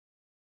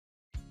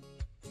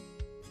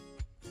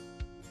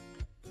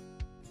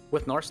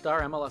With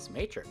NorthstarMLS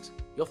Matrix,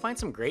 you'll find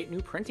some great new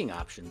printing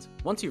options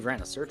once you've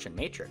ran a search in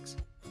Matrix.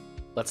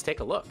 Let's take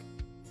a look.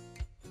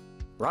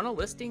 Run a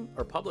listing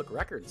or public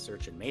records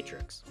search in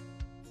Matrix.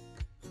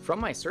 From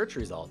my search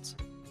results,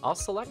 I'll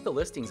select the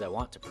listings I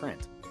want to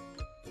print.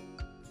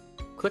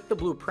 Click the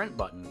blue Print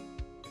button,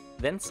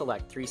 then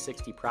select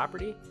 360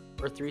 Property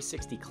or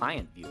 360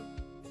 Client View.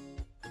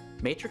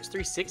 Matrix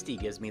 360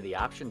 gives me the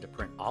option to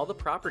print all the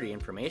property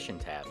information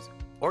tabs,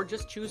 or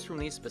just choose from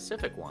these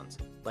specific ones,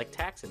 like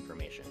tax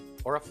information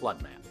or a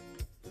flood map.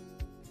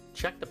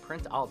 Check the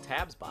Print All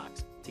Tabs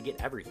box to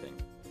get everything.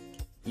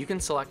 You can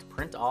select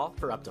Print All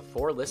for up to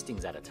 4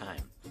 listings at a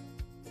time.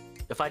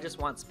 If I just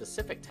want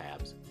specific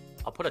tabs,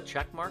 I'll put a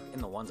check mark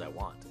in the ones I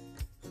want.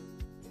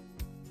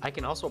 I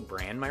can also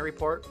brand my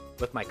report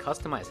with my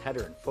customized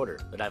header and footer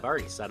that I've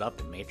already set up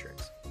in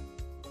Matrix.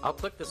 I'll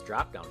click this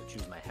drop-down to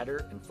choose my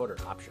header and footer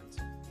options.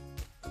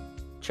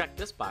 Check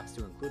this box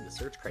to include the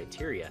search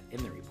criteria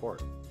in the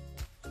report.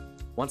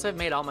 Once I've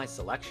made all my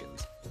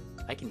selections,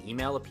 I can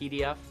email a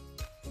PDF,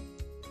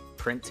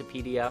 print to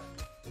PDF,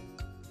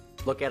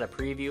 look at a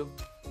preview,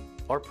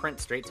 or print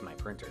straight to my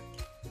printer.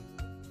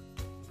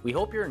 We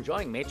hope you're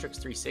enjoying Matrix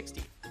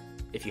 360.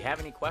 If you have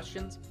any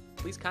questions,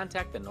 please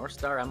contact the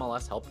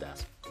NorthstarMLS Help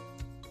Desk.